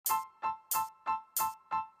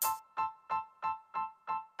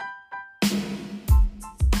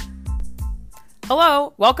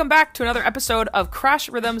Hello, welcome back to another episode of Crash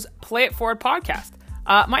Rhythm's Play It Forward podcast.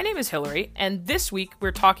 My name is Hillary, and this week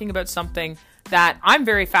we're talking about something that I'm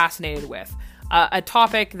very fascinated with. A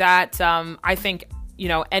topic that I think,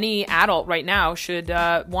 any adult right now should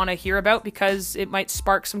want to hear about because it might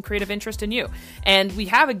spark some creative interest in you. And we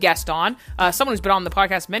have a guest on, someone who's been on the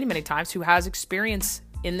podcast many, many times, who has experience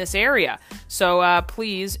in this area. So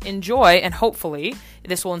please enjoy, and hopefully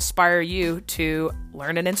this will inspire you to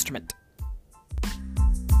learn an instrument.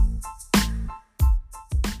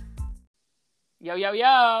 Yo, yo,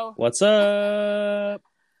 yo. What's up?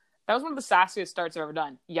 That was one of the sassiest starts I've ever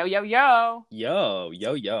done. Yo, yo, yo. Yo,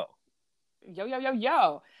 yo, yo. Yo, yo, yo,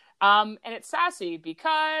 yo. And it's sassy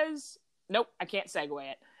because... Nope, I can't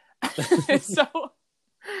segue it.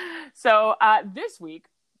 So this week,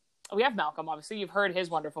 we have Malcolm. Obviously, you've heard his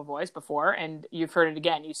wonderful voice before, and you've heard it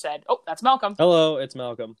again. You said, oh, that's Malcolm. Hello, it's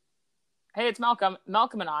Malcolm. Hey, it's Malcolm.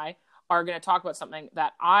 Malcolm and I are going to talk about something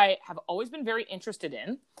that I have always been very interested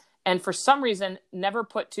in, and for some reason, never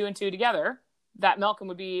put two and two together, that Malcolm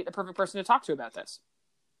would be the perfect person to talk to about this.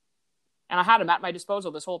 And I had him at my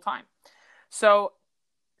disposal this whole time. So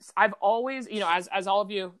I've always, as all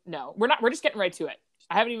of you know, we're just getting right to it.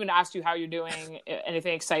 I haven't even asked you how you're doing,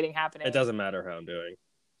 anything exciting happening. It doesn't matter how I'm doing.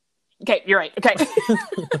 Okay, you're right. Okay.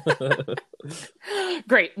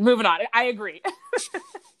 Great. Moving on. I agree.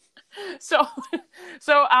 So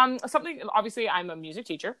something, obviously I'm a music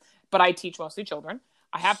teacher, but I teach mostly children.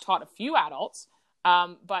 I have taught a few adults,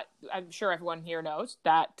 but I'm sure everyone here knows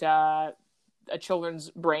that a children's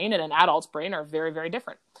brain and an adult's brain are very, very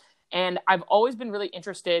different. And I've always been really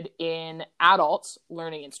interested in adults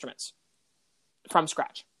learning instruments from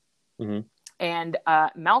scratch. Mm-hmm. And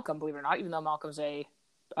Malcolm, believe it or not, even though Malcolm's a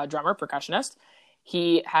drummer, percussionist,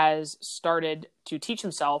 he has started to teach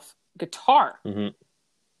himself guitar. Mm-hmm.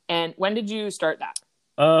 And when did you start that?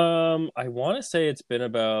 I want to say it's been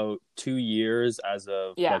about 2 years as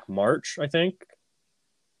of March, I think.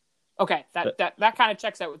 Okay, that kind of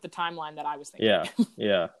checks out with the timeline that I was thinking.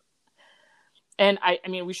 Yeah. And I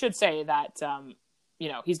mean, we should say that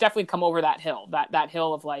he's definitely come over that hill, that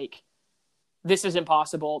hill of like, this is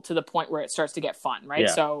impossible, to the point where it starts to get fun, right?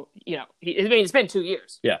 Yeah. So it's been 2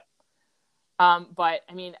 years. Yeah. But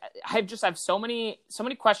I mean, I have so many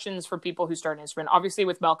questions for people who start an instrument. Obviously,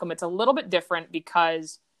 with Malcolm, it's a little bit different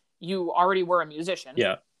because you already were a musician.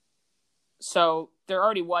 Yeah. So there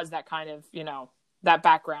already was that kind of, that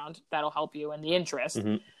background that'll help you and the interest.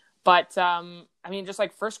 Mm-hmm. But I mean, just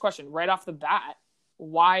like first question, right off the bat,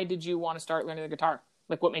 why did you want to start learning the guitar?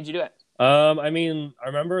 Like, what made you do it? I mean, I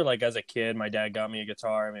remember like as a kid, my dad got me a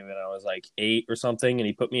guitar maybe when I was like 8 or something, and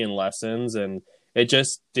he put me in lessons, and it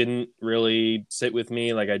just didn't really sit with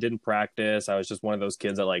me. Like, I didn't practice. I was just one of those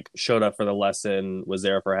kids that like showed up for the lesson, was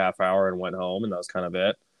there for a half hour, and went home, and that was kind of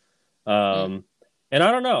it. And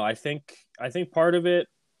I don't know. I think part of it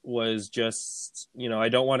was just, I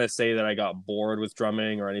don't want to say that I got bored with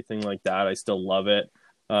drumming or anything like that. I still love it.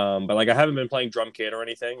 But like, I haven't been playing drum kit or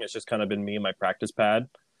anything. It's just kind of been me and my practice pad.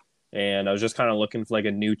 And I was just kind of looking for like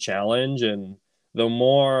a new challenge. And the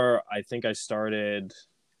more I think I started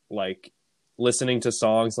like listening to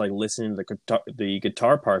songs, like listening to the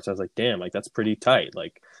guitar parts, I was like, damn, like that's pretty tight.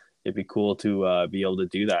 Like, it'd be cool to be able to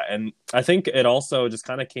do that. And I think it also just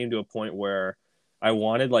kind of came to a point where I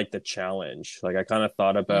wanted like the challenge. Like, I kind of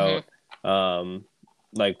thought about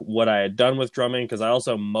like what I had done with drumming, because I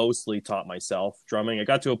also mostly taught myself drumming. It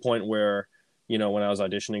got to a point where, when I was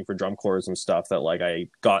auditioning for drum corps and stuff, that like I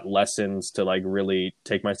got lessons to like really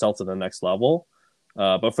take myself to the next level.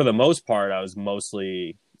 But for the most part, I was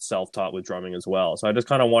mostly self-taught with drumming as well. So I just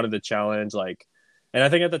kind of wanted the challenge. Like, and I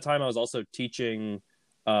think at the time I was also teaching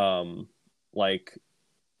private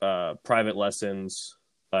lessons,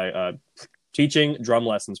 teaching drum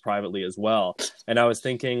lessons privately as well. And I was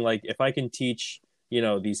thinking, like, if I can teach,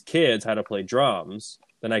 these kids how to play drums,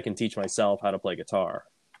 then I can teach myself how to play guitar.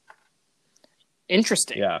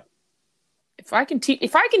 Interesting. Yeah. If I can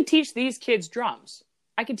teach these kids drums,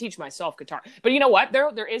 I can teach myself guitar. But you know what?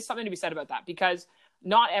 There is something to be said about that, because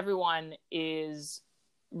not everyone is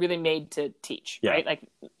really made to teach, right? Like,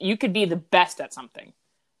 you could be the best at something,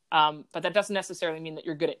 but that doesn't necessarily mean that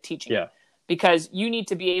you're good at teaching. Yeah. Because you need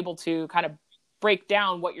to be able to kind of break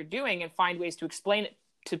down what you're doing and find ways to explain it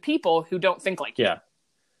to people who don't think like you. Yeah.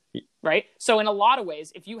 Right? So in a lot of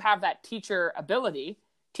ways, if you have that teacher ability,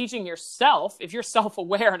 teaching yourself, if you're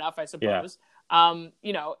self-aware enough, I suppose,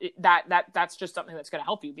 that's just something that's going to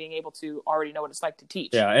help you, being able to already know what it's like to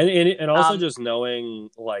teach. Yeah. And also just knowing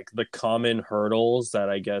like the common hurdles that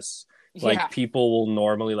I guess like people will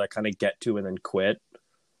normally like kind of get to and then quit.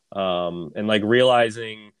 And like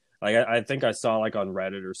realizing, like, I think I saw like on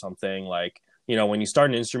Reddit or something, like you know, when you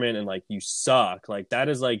start an instrument and like you suck, like that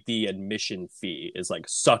is like the admission fee, is like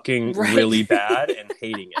sucking Right. really bad and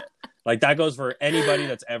hating it. Like that goes for anybody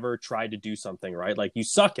that's ever tried to do something, right? Like you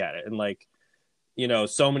suck at it. And like, you know,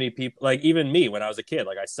 so many people, like even me when I was a kid,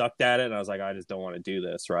 like I sucked at it and I was like, I just don't want to do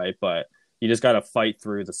this, right? But you just got to fight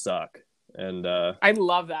through the suck. And I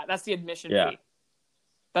love that. That's the admission yeah. fee.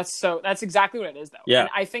 That's exactly what it is, though. Yeah. And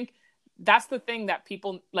I think that's the thing that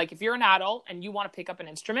people, like, if you're an adult and you want to pick up an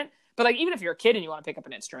instrument, but like even if you're a kid and you want to pick up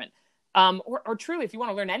an instrument, or truly if you want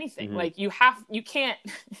to learn anything, Mm-hmm. like you can't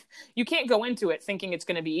you can't go into it thinking it's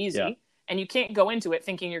going to be easy, Yeah. and you can't go into it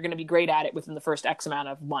thinking you're going to be great at it within the first X amount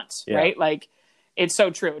of months, Yeah. right? Like it's so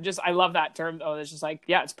true. Just I love that term. Oh, it's just like,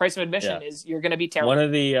 yeah, it's price of admission Yeah. is you're going to be terrible. One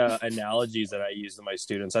of the analogies that I use to my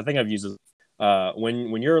students, I think I've used it,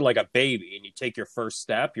 when you're like a baby and you take your first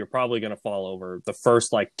step, you're probably going to fall over the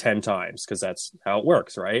first like 10 times because that's how it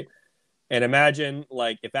works, right? And imagine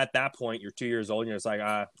like if at that point you're 2 years old and you're just like,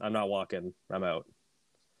 I'm not walking, I'm out.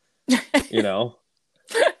 You know?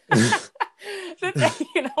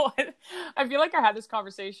 You know what? I feel like I had this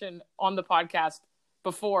conversation on the podcast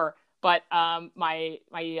before, but my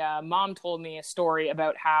mom told me a story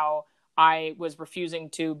about how I was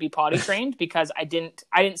refusing to be potty trained because I didn't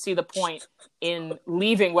see the point in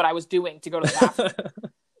leaving what I was doing to go to the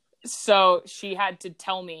bathroom. So she had to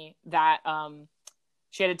tell me that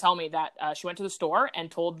she went to the store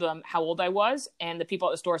and told them how old I was, and the people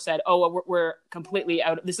at the store said, "Oh, well, we're completely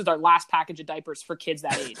out. This is our last package of diapers for kids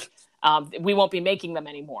that age. We won't be making them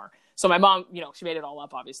anymore." So my mom, you know, she made it all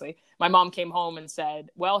up, obviously. My mom came home and said,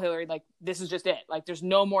 "Well, Hillary, like, this is just it. Like, there's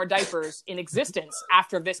no more diapers in existence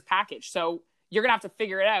after this package. So you're going to have to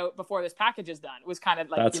figure it out before this package is done." It was kind of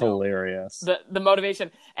like, that's you know, hilarious. The motivation.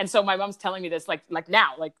 And so my mom's telling me this, like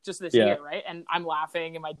now, like just this Yeah. year, right? And I'm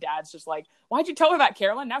laughing, and my dad's just like, "Why'd you tell her that,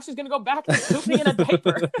 Carolyn? Now she's going to go back and pooping in a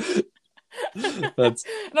diaper." That's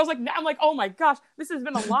And I was like, I'm like, oh my gosh, this has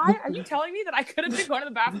been a lie? Are you telling me that I could have been going to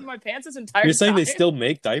the bathroom in my pants this entire time? You're saying they still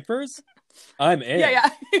make diapers? I'm in. Yeah.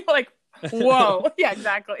 Like, whoa. Yeah,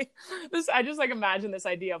 exactly. I just like imagine this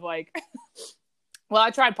idea of like, well,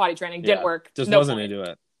 I tried potty training, didn't work. Just no wasn't point. into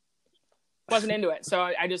it. Wasn't into it.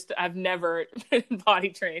 So I've never been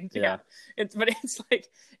potty trained. Yeah. It's like,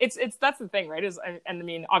 it's that's the thing, right? And I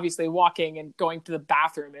mean, obviously walking and going to the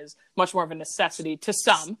bathroom is much more of a necessity to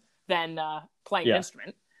some than playing an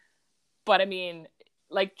instrument. But I mean,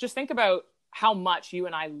 like, just think about how much you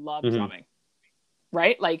and I love drumming,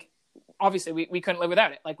 right? Like, obviously we couldn't live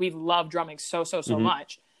without it. Like, we love drumming so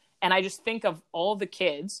much. And I just think of all the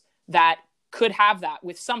kids that could have that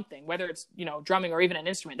with something, whether it's, you know, drumming or even an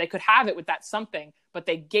instrument. They could have it with that something, but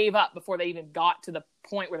they gave up before they even got to the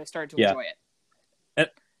point where they started to enjoy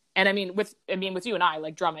it. And I mean, with you and I,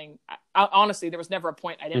 like, drumming, honestly, there was never a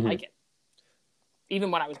point I didn't like it,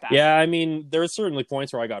 even when I was bad. Yeah, I mean, there were certainly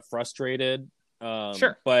points where I got frustrated.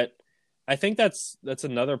 Sure. But I think that's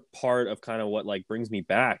another part of kind of what like brings me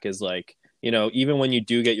back is like, you know, even when you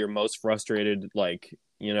do get your most frustrated, like,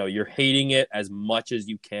 you know, you're hating it as much as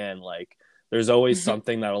you can, like, there's always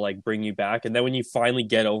something that'll like bring you back. And then when you finally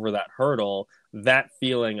get over that hurdle, that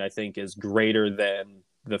feeling I think is greater than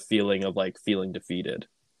the feeling of like feeling defeated.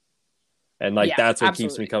 And like, that's what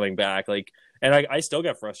keeps me coming back. Like, and I still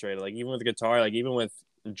get frustrated, like even with the guitar, like even with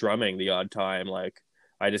drumming the odd time, like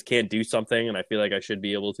I just can't do something and I feel like I should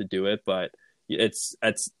be able to do it. But it's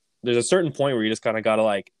there's a certain point where you just kind of got to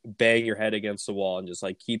like bang your head against the wall and just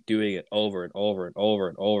like keep doing it over and over and over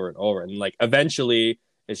and over and over. And like, eventually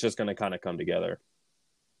it's just going to kind of come together.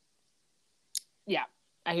 Yeah,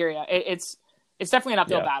 I hear you. It's definitely an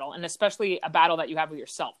uphill battle, and especially a battle that you have with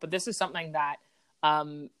yourself. But this is something that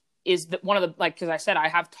is one of the, like, because I said I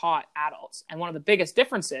have taught adults, and one of the biggest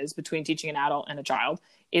differences between teaching an adult and a child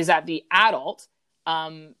is that the adult,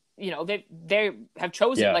 you know, they have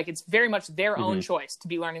chosen, like, it's very much their own choice to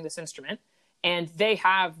be learning this instrument, and they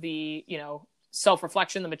have the, you know,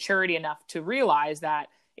 self-reflection, the maturity enough to realize that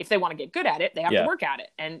if they want to get good at it, they have to work at it,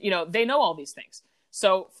 and, you know, they know all these things.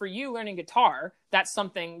 So for you learning guitar, that's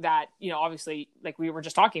something that, you know, obviously, like we were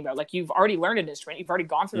just talking about, like, you've already learned an instrument, you've already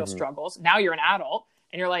gone through those struggles. Now you're an adult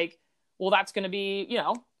and you're like, well, that's going to be, you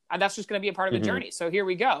know, that's just going to be a part of the journey. So here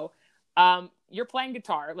we go. You're playing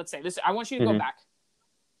guitar. Let's say this, I want you to go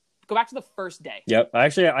back to the first day. Yep.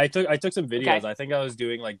 Actually, I took some videos. Okay. I think I was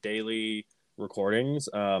doing like daily recordings,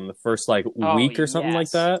 the first like week or something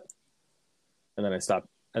like that. And then I stopped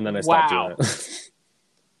doing it.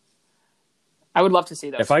 I would love to see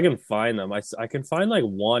those. If I can find them, I can find like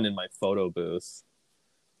one in my photo booth.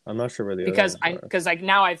 I'm not sure where the because other ones are. Because like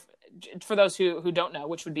now for those who don't know,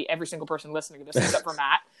 which would be every single person listening to this except for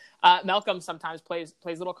Matt, Malcolm sometimes plays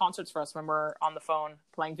little concerts for us when we're on the phone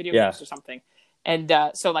playing video Yeah. games or something. And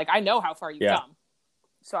so like I know how far you've Yeah. come.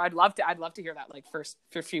 So I'd love to hear that like for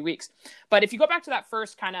a few weeks. But if you go back to that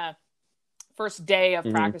first day of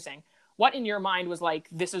Mhm. practicing, what in your mind was like,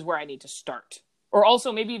 this is where I need to start? Or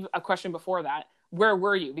also maybe a question before that, where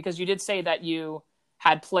were you? Because you did say that you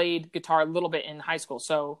had played guitar a little bit in high school,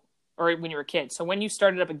 or when you were a kid. So when you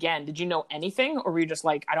started up again, did you know anything, or were you just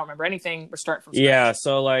like, I don't remember anything, we're starting from scratch? Yeah,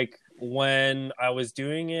 so like when I was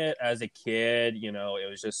doing it as a kid, it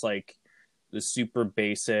was just like the super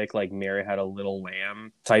basic, like Mary Had a Little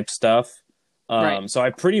Lamb type stuff. Right. So I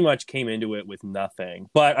pretty much came into it with nothing,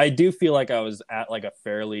 but I do feel like I was at like a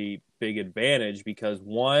fairly big advantage because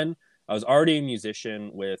one, I was already a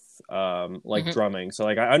musician with drumming. So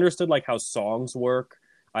like I understood like how songs work.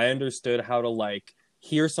 I understood how to like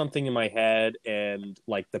hear something in my head and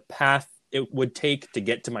like the path it would take to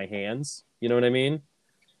get to my hands. You know what I mean?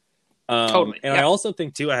 Totally. And Yep. I also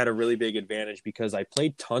think too, I had a really big advantage because I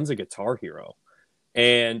played tons of Guitar Hero,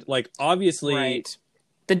 and like obviously, Right.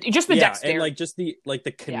 The dexterity, and like just the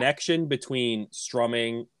connection between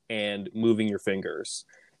strumming and moving your fingers,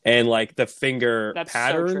 and like the finger That's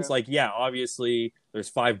patterns. so true. Obviously there's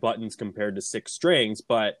 5 buttons compared to 6 strings,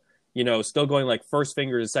 but still going like first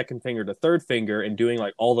finger to second finger to third finger and doing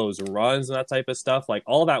like all those runs and that type of stuff. Like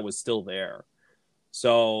all that was still there.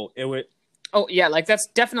 So it would. Oh yeah, like that's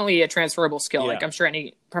definitely a transferable skill. Yeah. Like I'm sure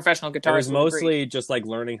any professional It guitarist was would mostly agree. just like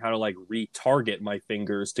learning how to like retarget my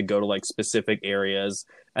fingers to go to like specific areas,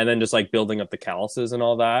 and then just like building up the calluses and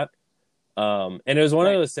all that. And it was one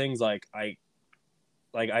of Right. those things like I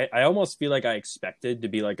almost feel like I expected to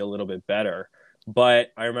be like a little bit better.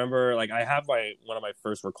 But I remember like I have one of my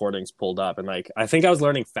first recordings pulled up, and like I think I was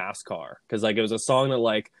learning Fast Car because like it was a song that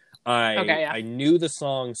like I knew the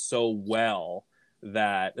song so well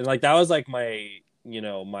that, and like that was like my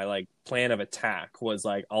my like plan of attack was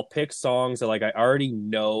like I'll pick songs that like I already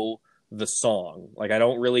know the song. Like I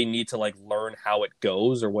don't really need to like learn how it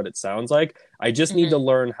goes or what it sounds like. I just need to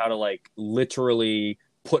learn how to like literally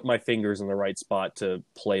put my fingers in the right spot to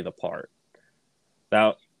play the part.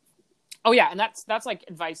 That. Oh yeah, and that's like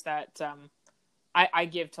advice that I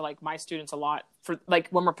give to like my students a lot for like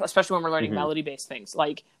especially when we're learning melody based things,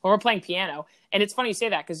 like when we're playing piano. And it's funny you say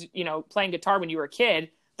that because playing guitar when you were a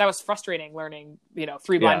kid, that was frustrating learning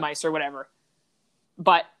Three Blind Mice or whatever.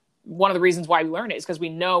 But one of the reasons why we learn it is because we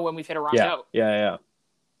know when we've hit a wrong note. Yeah.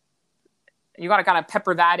 You got to kind of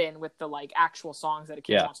pepper that in with the like actual songs that a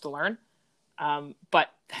kid wants to learn.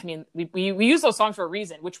 But I mean, we use those songs for a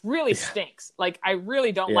reason, which really stinks. Like, I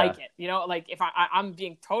really don't like it. Like if I'm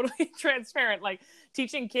being totally transparent, like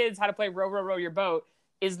teaching kids how to play Row, Row, Row Your Boat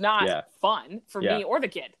is not fun for me or the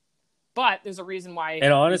kid, but there's a reason why.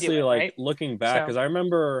 And honestly, it, like right? looking back, because I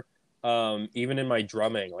remember, even in my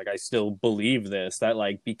drumming, like I still believe this, that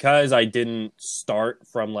like, because I didn't start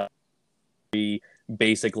from like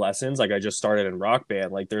basic lessons, like I just started in Rock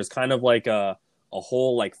Band, like there's kind of like a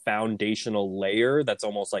whole like foundational layer that's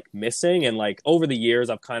almost like missing, and like over the years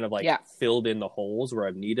I've kind of like filled in the holes where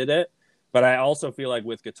I've needed it. But I also feel like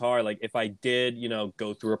with guitar, like if I did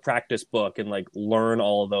go through a practice book and like learn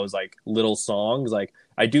all of those like little songs, like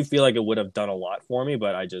I do feel like it would have done a lot for me,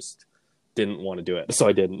 but I just didn't want to do it, so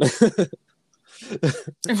I didn't.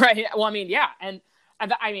 Right. Well, I mean, yeah, and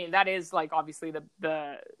I mean that is like obviously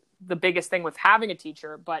the biggest thing with having a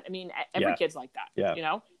teacher, but I mean every kid's like that.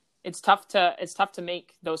 Yeah. It's tough to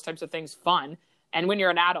make those types of things fun. And when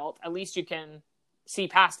you're an adult, at least you can see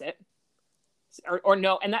past it or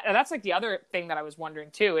no. And that's like the other thing that I was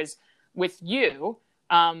wondering too, is with you,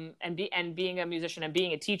 and being a musician and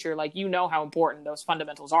being a teacher, like, how important those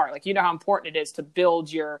fundamentals are. Like, how important it is to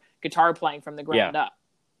build your guitar playing from the ground up.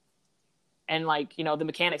 And like, the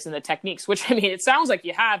mechanics and the techniques, which I mean, it sounds like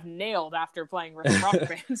you have nailed after playing Rock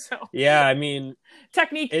Band. So yeah, I mean,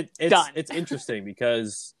 technique done. It's interesting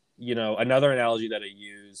because, another analogy that I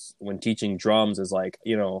use when teaching drums is like,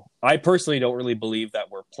 I personally don't really believe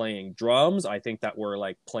that we're playing drums. I think that we're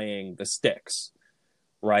like playing the sticks,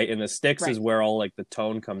 right? And the sticks is where all like the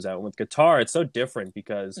tone comes out. And with guitar, it's so different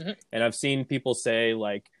because, and I've seen people say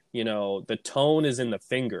like, the tone is in the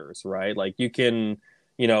fingers, right? Like you can,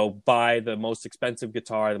 buy the most expensive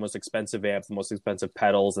guitar, the most expensive amp, the most expensive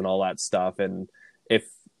pedals and all that stuff. And if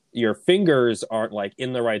your fingers aren't like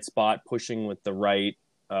in the right spot, pushing with the right,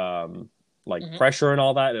 pressure and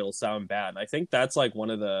all that, it'll sound bad. And I think that's like one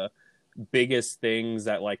of the biggest things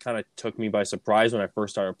that like kind of took me by surprise when I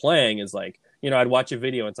first started playing is like, I'd watch a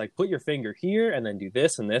video and it's like, put your finger here and then do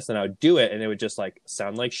this and this, and I would do it and it would just like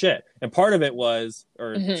sound like shit. And part of it was,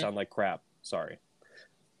 or sound like crap. Sorry.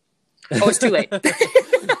 Oh, it's too late.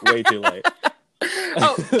 Way too late.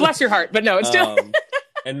 Oh, bless your heart, but no, it's still.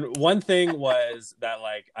 And one thing was that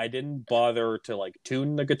like I didn't bother to like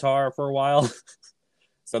tune the guitar for a while,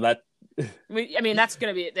 so that. I mean, that's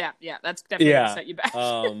gonna be that's definitely gonna set you back.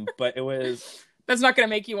 But it was. That's not gonna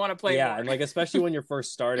make you want to play. Yeah, more. and like especially when you're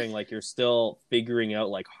first starting, like you're still figuring out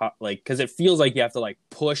like how, like because it feels like you have to like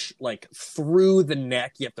push like through the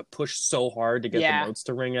neck. You have to push so hard to get the notes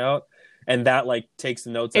to ring out, and that like takes the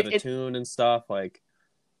notes out of tune and stuff. Like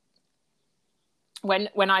when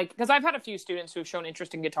because I've had a few students who've shown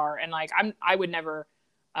interest in guitar, and like I would never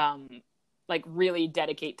like really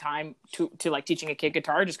dedicate time to like teaching a kid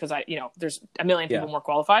guitar just because there's a million people more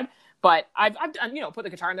qualified. But I've done, put the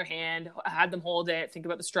guitar in their hand, had them hold it, think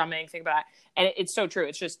about the strumming, think about that. And it's so true.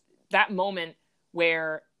 It's just that moment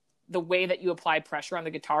where the way that you apply pressure on the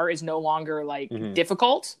guitar is no longer like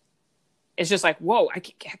difficult. It's just like, whoa,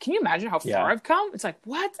 can you imagine how far I've come? It's like,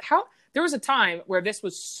 what? How? There was a time where this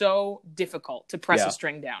was so difficult to press a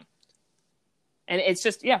string down. And it's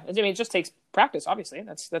just, I mean, it just takes practice, obviously.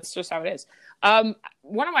 That's just how it is.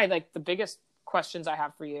 One of my, like, the biggest questions I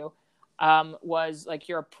have for you was like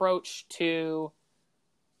your approach to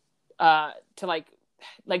like,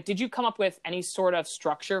 did you come up with any sort of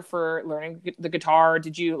structure for learning the guitar?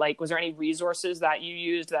 Did you was there any resources that you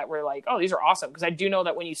used that were like, oh, these are awesome? Because I do know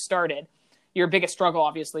that when you started, your biggest struggle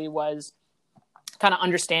obviously was kind of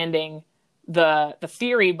understanding the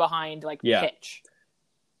theory behind like pitch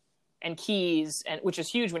and keys, and which is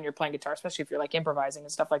huge when you're playing guitar, especially if you're like improvising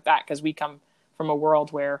and stuff like that, because we come from a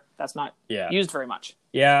world where that's not used very much.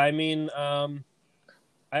 Yeah, I mean,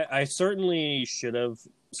 I certainly should have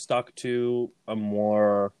stuck to a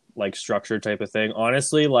more like structured type of thing.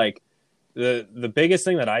 Honestly, like the biggest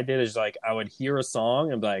thing that I did is like I would hear a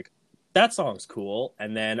song and be like, that song's cool,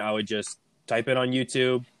 and then I would just type it on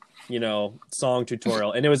YouTube, song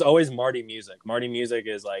tutorial, and it was always Marty Music. Marty Music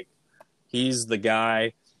is like, he's the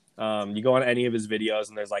guy. You go on any of his videos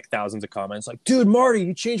and there's like thousands of comments like, dude, Marty,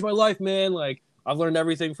 you changed my life, man. Like I've learned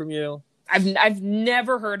everything from you. I've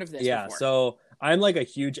never heard of this before. So I'm like a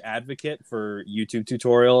huge advocate for YouTube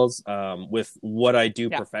tutorials with what I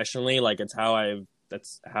do professionally. Like that's how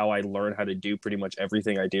I learn how to do pretty much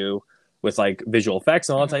everything I do with like visual effects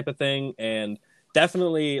and all that type of thing. And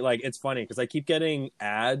definitely like, it's funny because I keep getting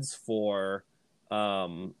ads for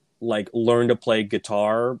like learn to play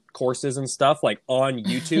guitar courses and stuff like on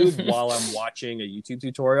YouTube while I'm watching a YouTube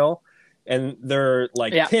tutorial. And their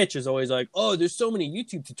like pitch is always like, oh, there's so many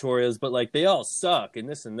YouTube tutorials, but like they all suck and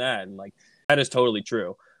this and that. And like, that is totally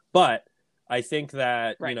true. But I think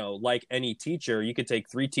that, like any teacher, you could take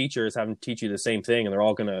 3 teachers, have them teach you the same thing, and they're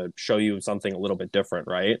all going to show you something a little bit different.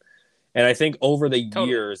 Right. And I think over the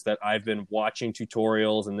years that I've been watching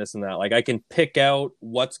tutorials and this and that, like I can pick out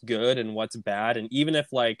what's good and what's bad. And even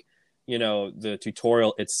if like, the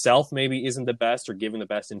tutorial itself maybe isn't the best or giving the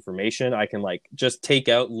best information, I can like just take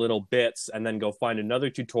out little bits and then go find another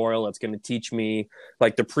tutorial that's going to teach me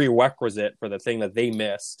like the prerequisite for the thing that they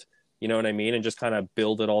missed. You know what I mean? And just kind of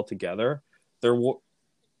build it all together.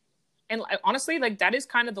 And honestly, like that is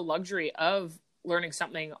kind of the luxury of learning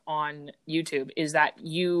something on YouTube, is that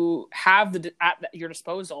you have at your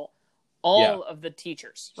disposal all of the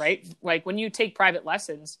teachers, right? Like when you take private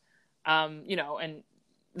lessons, and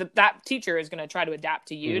that teacher is going to try to adapt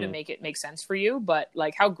to you to make it make sense for you. But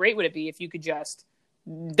like, how great would it be if you could just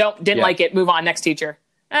didn't like it, move on, next teacher.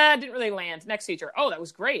 Didn't really land, next teacher. Oh, that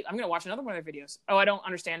was great. I'm going to watch another one of their videos. Oh, I don't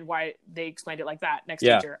understand why they explained it like that. Next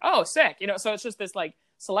teacher. Oh, sick. So it's just this like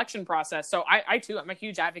selection process. So I too, I'm a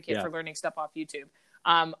huge advocate for learning stuff off YouTube.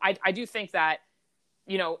 I do think that,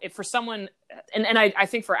 if for someone, and I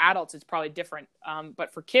think for adults, it's probably different.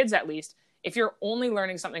 But for kids, at least, if you're only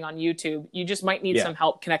learning something on YouTube, you just might need some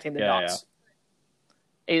help connecting the dots.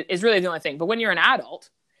 Is really the only thing. But when you're an adult,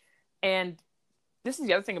 and this is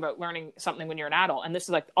the other thing about learning something when you're an adult, and this is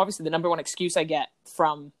like obviously the number one excuse I get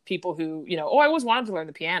from people who, oh, I always wanted to learn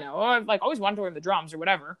the piano, or I've like always wanted to learn the drums or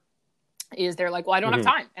whatever, is they're like, well, I don't have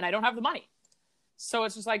time and I don't have the money. So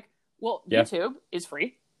it's just like, well, YouTube is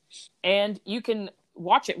free and you can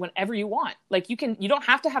watch it whenever you want. Like you don't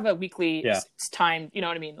have to have a weekly time, you know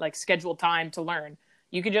what I mean? Like scheduled time to learn.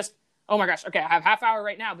 You can just, oh my gosh, okay, I have half hour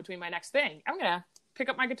right now between my next thing. I'm going to pick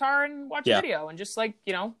up my guitar and watch a video and just like,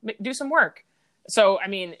 do some work. So, I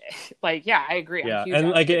mean, like, I agree. Yeah. And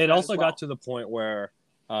like, it also got to the point where,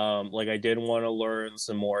 like I did want to learn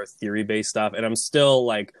some more theory-based stuff, and I'm still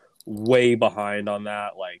like way behind on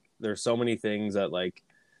that. Like there's so many things that like,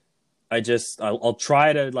 I'll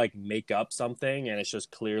try to like make up something, and it's just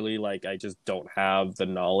clearly like, I just don't have the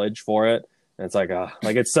knowledge for it. And it's like,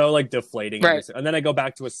 it's so like deflating. Right. And then I go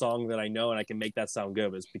back to a song that I know and I can make that sound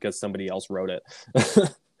good. It's because somebody else wrote it.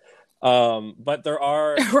 But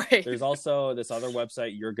Right. there's also this other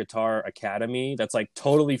website, Your Guitar Academy, that's like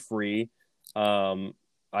totally free.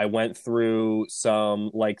 I went through some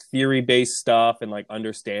like theory based stuff and like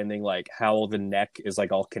understanding like how the neck is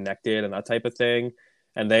like all connected and that type of thing.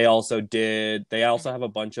 And they also have a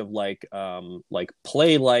bunch of like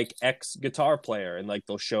play like X guitar player, and like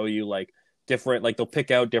they'll show you like different, like they'll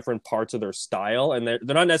pick out different parts of their style, and they're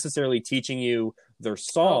not necessarily teaching you their Oh, cool.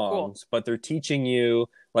 songs, but they're teaching you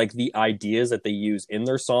like the ideas that they use in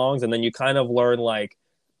their songs, and then you kind of learn like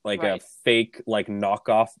a Right. fake like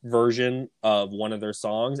knockoff version of one of their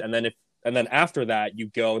songs, and then after that you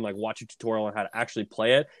go and like watch a tutorial on how to actually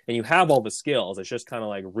play it, and you have all the skills. It's just kind of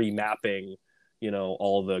like remapping,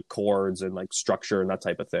 all the chords and like structure and that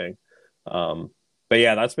type of thing. But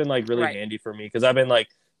yeah, that's been like really Right. handy for me because I've been like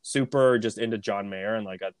super just into John Mayer, and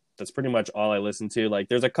like that's pretty much all I listen to. Like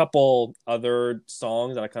there's a couple other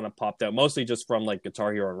songs that I kind of popped out, mostly just from like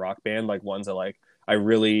Guitar Hero and Rock Band, like ones that like I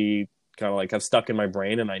really kind of like have stuck in my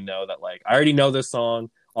brain, and I know that like I already know this song.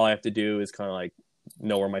 All I have to do is kind of like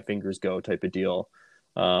know where my fingers go type of deal.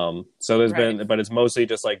 So there's Right. been, but it's mostly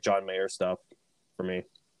just like John Mayer stuff for me.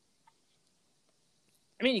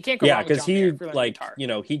 I mean, you can't go Yeah, wrong with because John Mayer he if you're learning like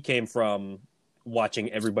guitar. he came from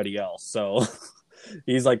watching everybody else, so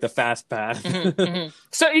he's like the fast path.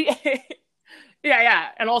 So, yeah,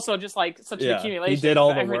 and also just like such an Yeah, he accumulation did of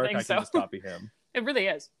all the work. everything. I can So just copy him. it really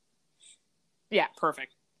is. Yeah,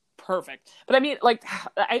 perfect. Perfect. But I mean, like,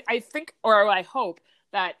 I think, or I hope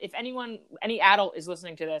that if any adult is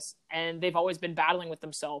listening to this and they've always been battling with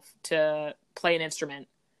themselves to play an instrument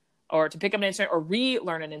or to pick up an instrument or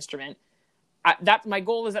relearn an instrument, that my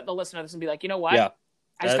goal is that they'll listen to this and be like, you know what? Yeah,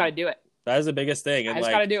 I just got to do it. that is the biggest thing, I and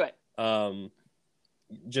just got to like do it.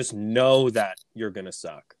 just know that you're gonna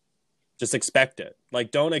suck. Just expect it.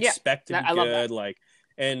 Like don't expect to be I love good. that. Like,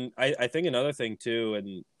 and I think another thing too,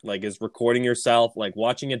 and like is recording yourself, like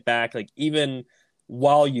watching it back, like even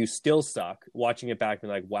while you still suck, watching it back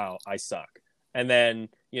and like, wow, I suck. And then,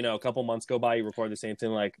 a couple months go by, you record the same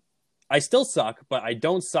thing, like, I still suck, but I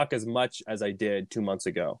don't suck as much as I did 2 months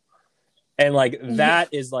ago. And like that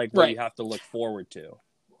is like what Right. you have to look forward to.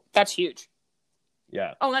 That's huge.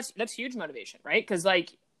 Yeah. Oh, that's huge motivation, right? Because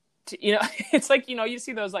like, it's like you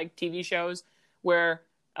see those like TV shows where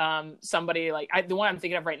somebody like the one I'm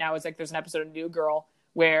thinking of right now is like there's an episode of New Girl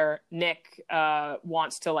where Nick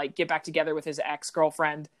wants to like get back together with his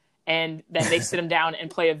ex-girlfriend, and then they sit him down and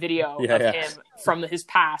play a video of him from his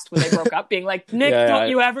past when they broke up, being like, Nick, don't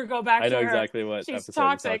you ever go back I to know her. exactly what She's episode you're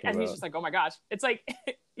toxic. talking And he's about. just like, oh my gosh. It's like,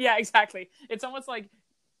 yeah, exactly. It's almost like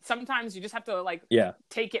sometimes you just have to like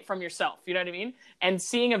take it from yourself. You know what I mean? And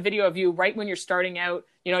seeing a video of you right when you're starting out,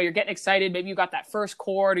 you're getting excited. Maybe you got that first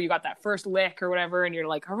chord or you got that first lick or whatever. And you're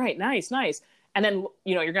like, all right, nice. And then,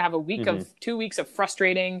 you're going to have a week of 2 weeks of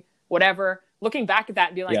frustrating, whatever. Looking back at that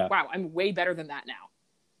and be like, wow, I'm way better than that now.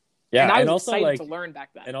 Yeah. And I was also excited like, to learn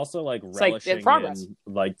back then. And also like It's relishing like progress. in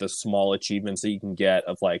like the small achievements that you can get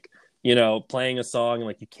of like, playing a song and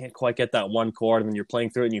like you can't quite get that one chord, and then you're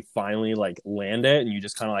playing through it and you finally like land it, and you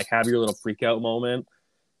just kind of like have your little freak out moment.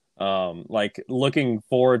 Like looking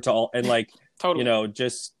forward to all, and like, totally.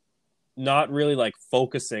 just not really like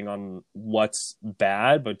focusing on what's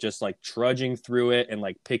bad, but just like trudging through it and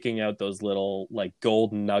like picking out those little like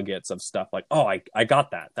gold nuggets of stuff like, oh, I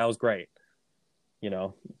got that. That was great.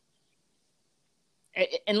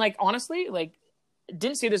 And like, honestly, like,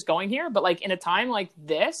 didn't see this going here, but like in a time like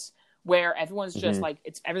this where everyone's just like,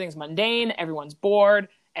 everything's mundane, everyone's bored,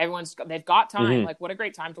 they've got time. Like, what a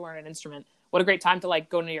great time to learn an instrument. What a great time to like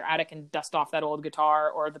go into your attic and dust off that old guitar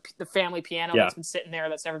or the family piano that's been sitting there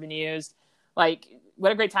that's never been used. Like,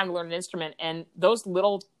 what a great time to learn an instrument. And those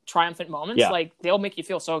little triumphant moments, like, they'll make you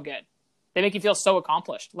feel so good. They make you feel so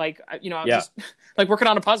accomplished. Like, just like working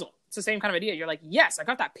on a puzzle. It's the same kind of idea. You're like, yes, I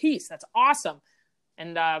got that piece. That's awesome.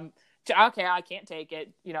 And okay, I can't take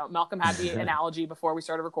it. Malcolm had the analogy before we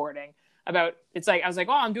started recording about, it's like, I was like,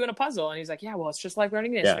 oh, I'm doing a puzzle. And he's like, yeah, well, it's just like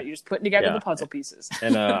learning an instrument. You're just putting together the puzzle pieces.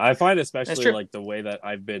 And I find especially like the way that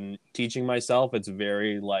I've been teaching myself, it's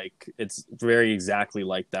very exactly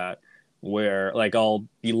like that, where like I'll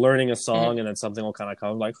be learning a song and then something will kind of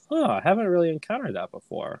come like, I haven't really encountered that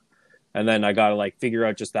before. And then I got to like figure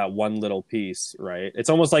out just that one little piece, right? It's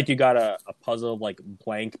almost like you got a puzzle of like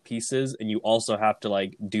blank pieces, and you also have to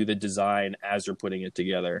like do the design as you're putting it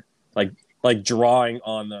together, like drawing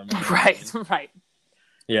on them. Right.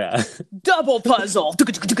 Yeah. Double puzzle.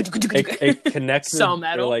 it connects so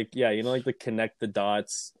metal. like, like the connect the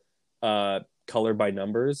dots, color by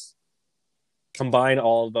numbers. Combine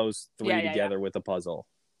all of those three together with a puzzle.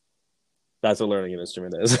 That's what learning an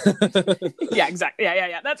instrument is. Yeah, exactly.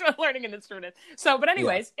 Yeah. That's what learning an instrument is. So, but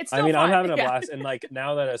anyways, it's still I mean, fun. I'm having a blast, and like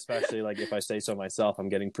now that, especially like if I say so myself, I'm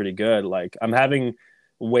getting pretty good. Like I'm having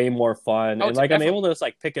way more fun, and like definitely. I'm able to just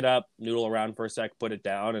like pick it up, noodle around for a sec, put it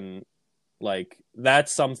down, and like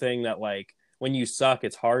that's something that like when you suck,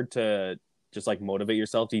 it's hard to just like motivate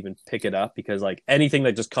yourself to even pick it up, because like anything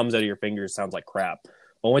that just comes out of your fingers sounds like crap.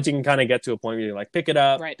 But once you can kind of get to a point where you like pick it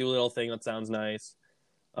up, Right. do a little thing that sounds nice,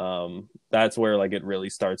 that's where like it really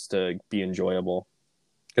starts to be enjoyable.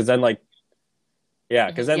 Because then like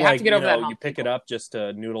because then You have like to get over that hump, you pick it people. up just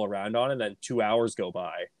to noodle around on it, and then 2 hours go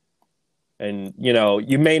by, and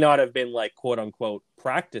you may not have been like quote unquote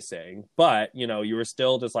practicing, but you were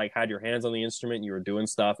still just like had your hands on the instrument, you were doing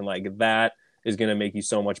stuff, and like that is going to make you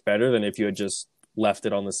so much better than if you had just left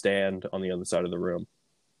it on the stand on the other side of the room.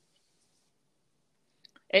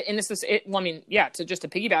 And it's this. I mean, yeah. To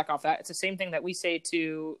piggyback off that, it's the same thing that we say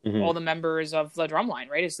to all the members of the drumline,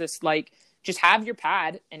 right? Is this like just have your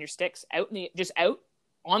pad and your sticks out out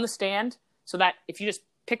on the stand, so that if you just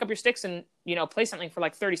pick up your sticks and play something for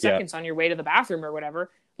like 30 seconds on your way to the bathroom or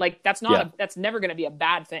whatever, like that's never going to be a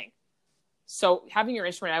bad thing. So having your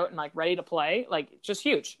instrument out and like ready to play, like just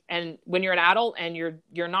huge. And when you're an adult and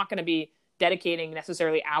you're not going to be dedicating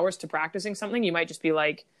necessarily hours to practicing something, you might just be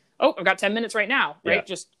like, oh, I've got 10 minutes right now, right? Yeah.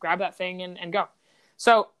 Just grab that thing and go.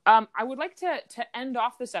 So I would like to end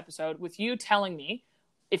off this episode with you telling me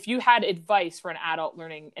if you had advice for an adult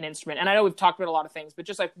learning an instrument. And I know we've talked about a lot of things, but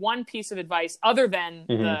just like one piece of advice other than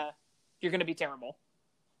you're going to be terrible.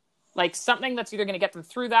 Like something that's either going to get them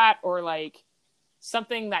through that, or like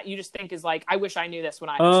something that you just think is like, I wish I knew this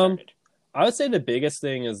when I started. I would say the biggest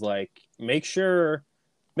thing is like, make sure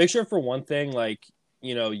for one thing, like,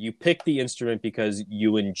 you pick the instrument because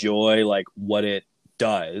you enjoy like what it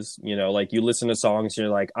does, like you listen to songs and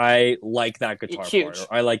you're like, I like that guitar part, or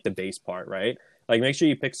I like the bass part, right? Like make sure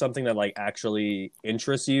you pick something that like actually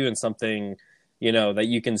interests you, and something, that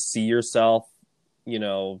you can see yourself,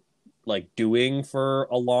 like doing for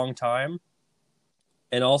a long time.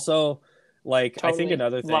 And also like, totally. I think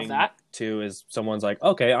another thing too is someone's like,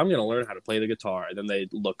 okay, I'm going to learn how to play the guitar. And then they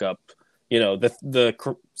look up,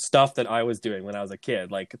 the stuff that I was doing when I was a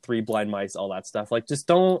kid, like Three Blind Mice, all that stuff. Like, just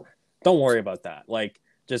don't worry about that. Like,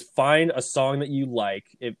 just find a song that you like.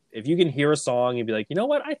 If you can hear a song and be like, you know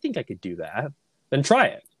what, I think I could do that, then try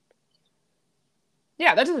it.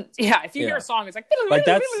 Yeah, that doesn't. Yeah, if you hear a song, it's like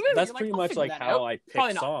that's pretty much like how I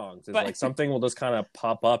pick songs. Is like something will just kind of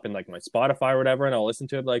pop up in like my Spotify or whatever, and I'll listen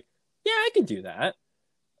to it like, yeah, I can do that.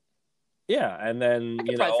 Yeah, and then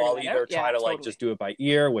I'll either try to like just do it by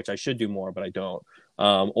ear, which I should do more, but I don't,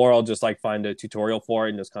 or I'll just like find a tutorial for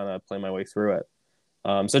it and just kind of play my way through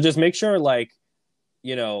it. So just make sure like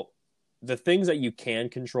the things that you can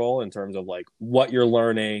control in terms of like what you're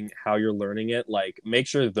learning, how you're learning it, like make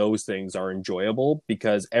sure those things are enjoyable,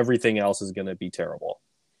 because everything else is going to be terrible.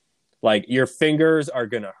 Like your fingers are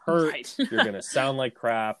going to hurt, right. You're going to sound like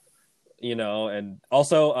crap. And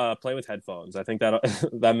also play with headphones. I think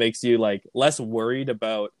that makes you like less worried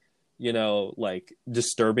about, like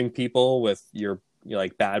disturbing people with your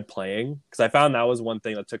like bad playing. Because I found that was one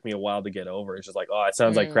thing that took me a while to get over. It's just like, oh, it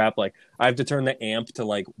sounds like crap. Like I have to turn the amp to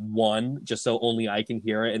like 1 just so only I can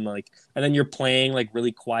hear it. And then you're playing like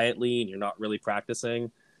really quietly and you're not really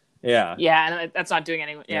practicing. Yeah. Yeah. And that's not doing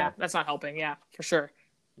anything. Yeah. That's not helping. Yeah, for sure.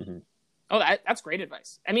 Mm-hmm. Oh, that's great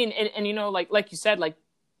advice. I mean, and like you said, like,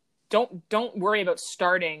 don't worry about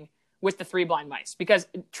starting with the Three Blind Mice, because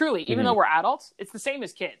truly, even though we're adults, it's the same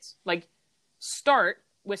as kids. Like start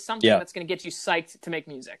with something that's going to get you psyched to make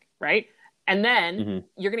music. Right. And then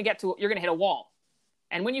you're going to hit a wall.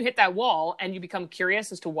 And when you hit that wall and you become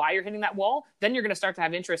curious as to why you're hitting that wall, then you're going to start to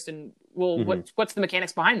have interest in, what's the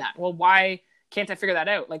mechanics behind that? Well, why can't I figure that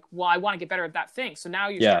out? Like, well, I want to get better at that thing. So now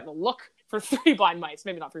you're starting to look for Three Blind Mice,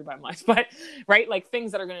 maybe not Three Blind Mice, but right, like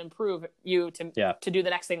things that are going to improve you to do the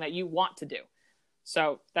next thing that you want to do.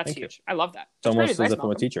 So that's huge. I love that. It's almost as if I'm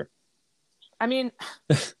a teacher. I mean,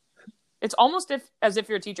 it's almost as if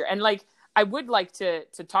you're a teacher. And like, I would like to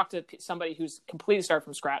talk to somebody who's completely started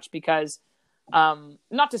from scratch, because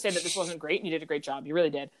not to say that this wasn't great and you did a great job, you really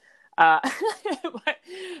did. But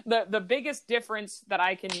the biggest difference that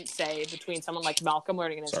I can say between someone like Malcolm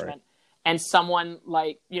learning an instrument and someone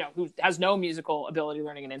like, who has no musical ability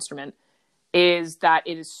learning an instrument is that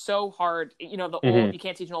it is so hard. The old, you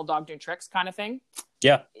can't teach an old dog doing tricks kind of thing.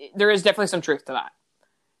 Yeah. There is definitely some truth to that.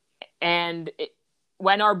 And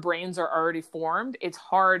when our brains are already formed, it's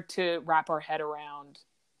hard to wrap our head around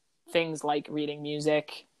things like reading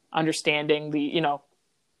music, understanding the,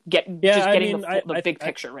 getting the big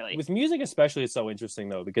picture, really. With music especially, it's so interesting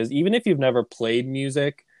though, because even if you've never played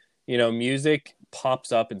music, music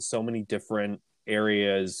pops up in so many different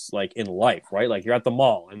areas, like in life, right? Like you're at the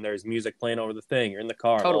mall and there's music playing over the thing. You're in the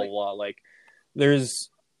car, Totally. blah, blah, blah. Like there's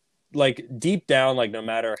like deep down, like no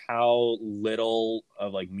matter how little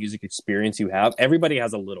of like music experience you have, everybody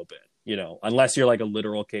has a little bit, unless you're like a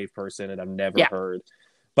literal cave person and I've never heard.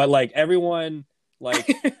 But like everyone, like,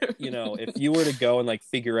 if you were to go and like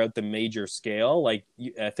figure out the major scale, like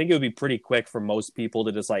I think it would be pretty quick for most people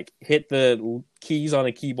to just like hit the keys on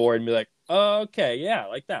a keyboard and be like, oh, okay, yeah,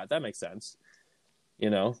 like that. That makes sense.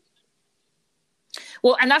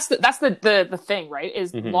 Well, and that's the thing, right?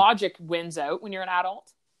 Is Mhm. logic wins out when you're an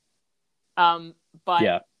adult.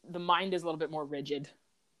 But the mind is a little bit more rigid.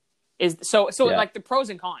 Like the pros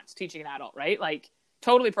and cons teaching an adult, right? Like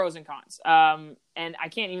totally pros and cons. And I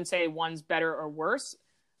can't even say one's better or worse.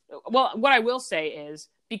 Well, what I will say is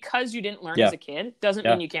because you didn't learn as a kid doesn't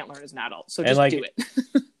mean you can't learn as an adult. So just do it.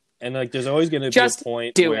 And like there's always going to be a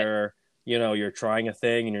point where you're trying a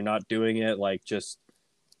thing and you're not doing it. Like just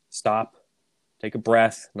stop, take a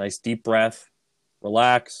breath, nice deep breath,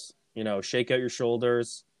 relax, shake out your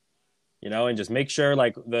shoulders, and just make sure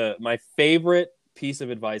like my favorite piece of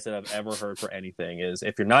advice that I've ever heard for anything is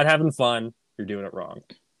if you're not having fun, you're doing it wrong.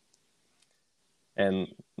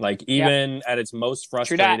 And like even at its most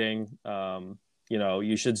frustrating,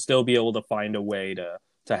 you should still be able to find a way to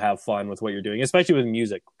have fun with what you're doing, especially with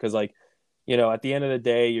music. Because like, at the end of the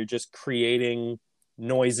day, you're just creating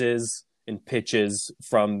noises and pitches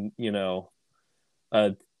from,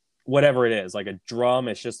 whatever it is, like a drum,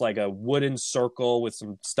 it's just like a wooden circle with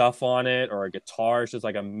some stuff on it, or a guitar, it's just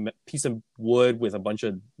like a piece of wood with a bunch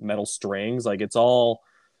of metal strings. Like it's all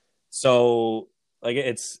so like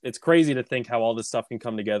it's crazy to think how all this stuff can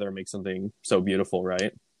come together and make something so beautiful,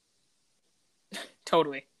 right?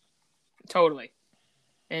 Totally.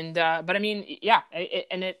 And but I mean,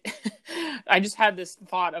 I just had this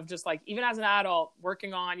thought of just like even as an adult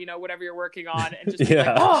working on whatever you're working on, and just like,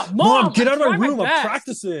 oh, mom, get out of my room, I'm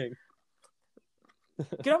practicing.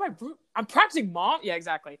 Get out of my room, I'm practicing, mom. Yeah,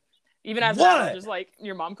 exactly. Even as an adult, just like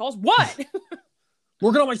your mom calls, what?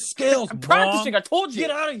 Working on my scales. I'm practicing. I told you.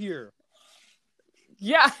 Get out of here.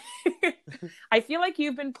 Yeah. I feel like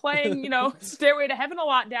you've been playing, Stairway to Heaven a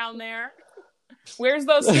lot down there. Where's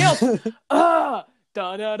those scales?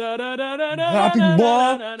 Da, da, da, da, da, da, da, happy,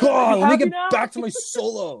 mom. God, let me get now? back to my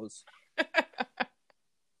solos.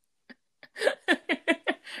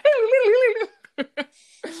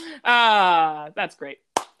 That's great.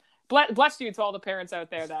 Bless you to all the parents out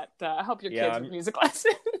there that help your kids with music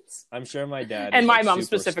lessons. I'm sure my dad and is, my like, mom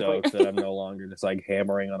super specifically stoked that I'm no longer just like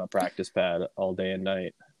hammering on a practice pad all day and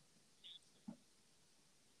night.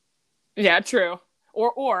 Yeah, true.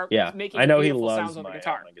 Or making I know beautiful he loves sounds on the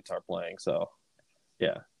guitar. my guitar playing. So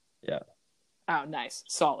yeah. Oh, nice,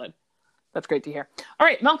 solid. That's great to hear. All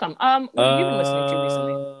right, Malcolm. What have you been listening to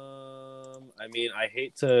recently? I mean, I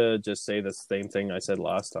hate to just say the same thing I said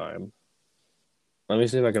last time. Let me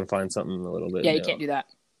see if I can find something a little bit. Yeah, you can't do that.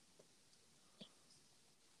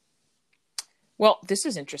 Well, this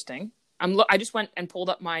is interesting. I just went and pulled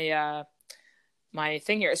up my my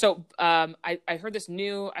thing here. So I heard this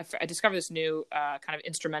new. I discovered this new kind of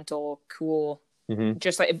instrumental, cool,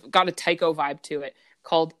 just like it got a taiko vibe to it.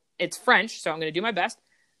 Called, it's French, so I'm going to do my best.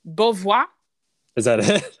 Beauvois. Is that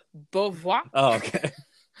it? Beauvois. Oh, okay.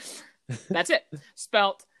 That's it.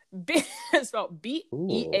 Spelled B-E-A-U-V-O-I-S.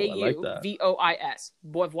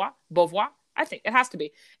 Beauvois. I think it has to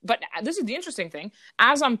be. But this is the interesting thing.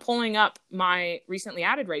 As I'm pulling up my recently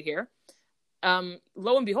added right here,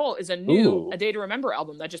 lo and behold, is a new A Day to Remember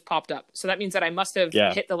album that just popped up. So that means that I must have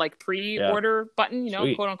hit the like pre-order button,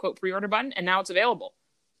 quote unquote pre-order button, and now it's available.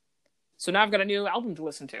 So now I've got a new album to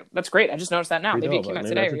listen to. That's great. I just noticed that now. Maybe it came out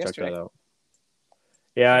today or yesterday.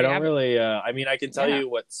 Yeah, I don't really. I mean, I can tell you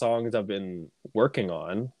what songs I've been working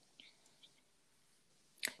on.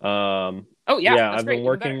 I've been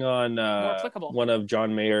working on one of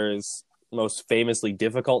John Mayer's most famously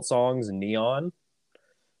difficult songs, Neon.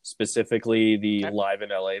 Specifically, the Live in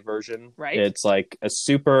LA version. Right. It's like a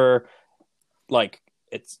super, like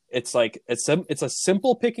it's a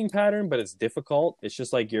simple picking pattern, but it's difficult. It's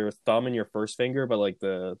just like your thumb and your first finger, but like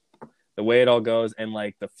the way it all goes, and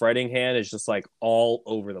like the fretting hand is just like all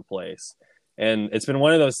over the place. And it's been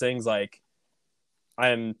one of those things like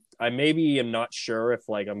I maybe am not sure if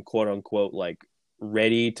like I'm quote unquote like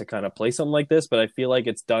ready to kind of play something like this, but I feel like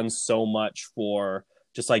it's done so much for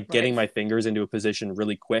just like getting my fingers into a position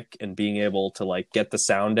really quick and being able to like get the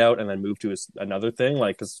sound out and then move to another thing.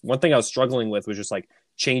 Like, cause one thing I was struggling with was just like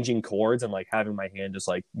changing chords and like having my hand just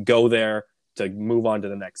like go there to move on to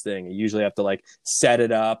the next thing. You usually have to like set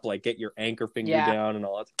it up, like get your anchor finger down and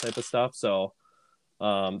all that type of stuff. So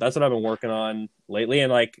That's what I've been working on lately.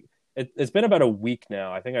 And like, it's been about a week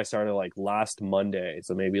now. I think I started like last Monday.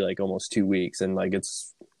 So maybe like almost 2 weeks. And like,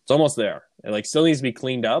 it's almost there. It like still needs to be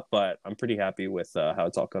cleaned up, but I'm pretty happy with how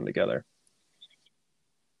it's all come together.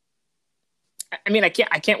 I mean, I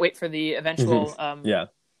can't wait for the eventual yeah.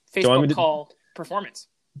 Facebook call performance.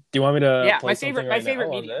 Do you want me to? Yeah, play my favorite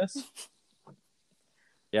on medium. this?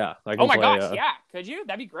 Yeah. I can Oh my play, gosh, yeah. Could you?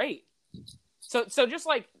 That'd be great. So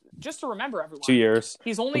just to remember everyone. 2 years.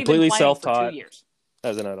 He's only completely been playing self-taught for 2 years.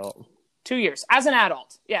 As an adult. 2 years as an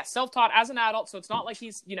adult. Yeah, self-taught as an adult. So it's not like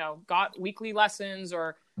he's got weekly lessons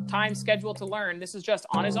or time scheduled to learn. This is just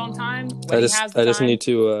on his own time. I just need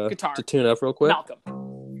to tune up real quick. Malcolm.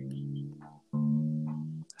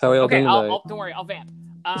 How are y'all doing tonight? Don't worry, I'll vamp.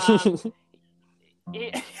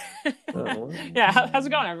 Yeah, how's it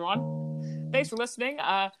going, everyone? Thanks for listening.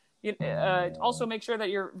 Also make sure that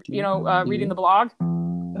you're reading the blog.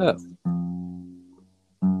 Oh.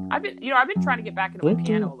 I've been trying to get back into my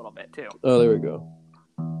piano a little bit too. Oh, there we go.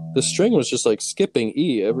 The string was just like skipping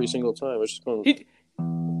E every single time. It's just going.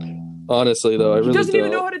 Honestly, though, I really doesn't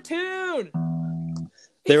even know how to tune.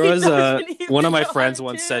 There was one of my friends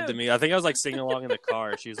once said to me, I think I was like singing along in the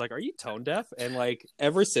car. She was like, "Are you tone deaf?" And like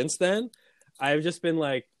ever since then, I've just been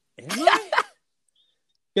like, "Am I?"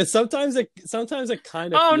 Because sometimes it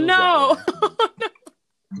kind of. Oh no!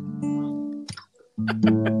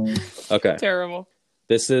 Okay. Terrible.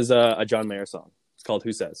 This is a John Mayer song. It's called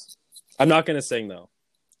 "Who Says." I'm not going to sing though.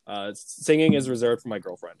 Singing is reserved for my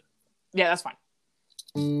girlfriend. Yeah, that's fine.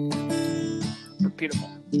 Beautiful.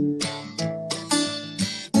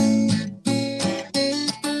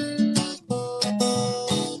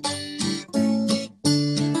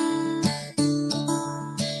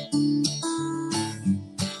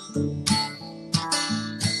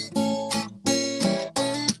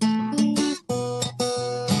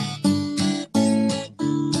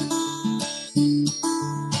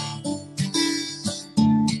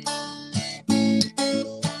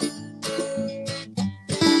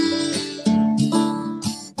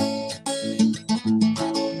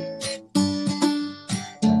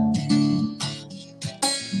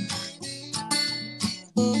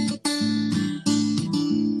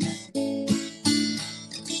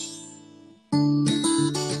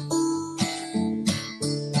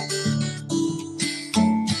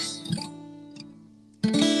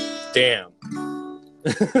 Damn.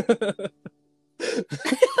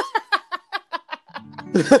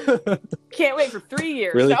 Can't wait for 3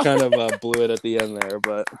 years. Really kind of blew it at the end there,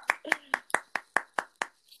 but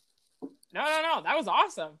No. That was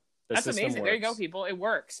awesome. That's amazing. There you go, people. It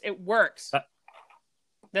works.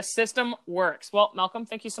 The system works. Well, Malcolm,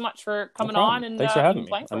 thank you so much for coming on and thanks for having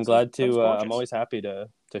me. I'm glad to. I'm always happy to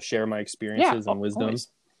share my experiences and wisdom. Always.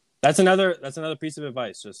 That's another piece of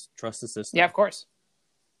advice. Just trust the system. Yeah, of course.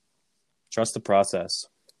 Trust the process.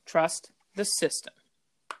 Trust the system.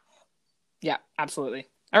 Yeah, absolutely.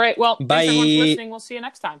 All right. Well, bye. Thanks everyone for listening. We'll see you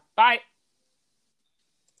next time. Bye.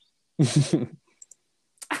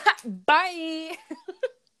 Bye.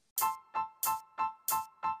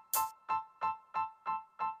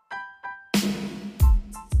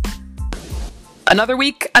 Another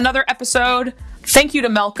week, another episode. Thank you to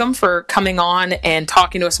Malcolm for coming on and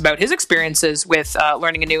talking to us about his experiences with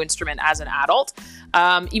learning a new instrument as an adult.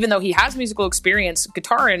 Even though he has musical experience,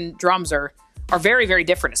 guitar and drums are very, very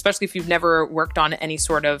different, especially if you've never worked on any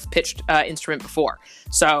sort of pitched instrument before.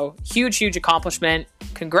 So huge accomplishment.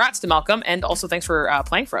 Congrats to Malcolm. And also thanks for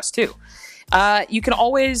playing for us too. You can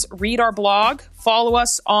always read our blog, follow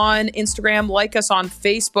us on Instagram, like us on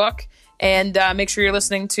Facebook, and make sure you're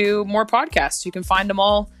listening to more podcasts. You can find them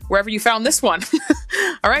all wherever you found this one.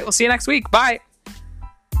 All right, we'll see you next week. Bye.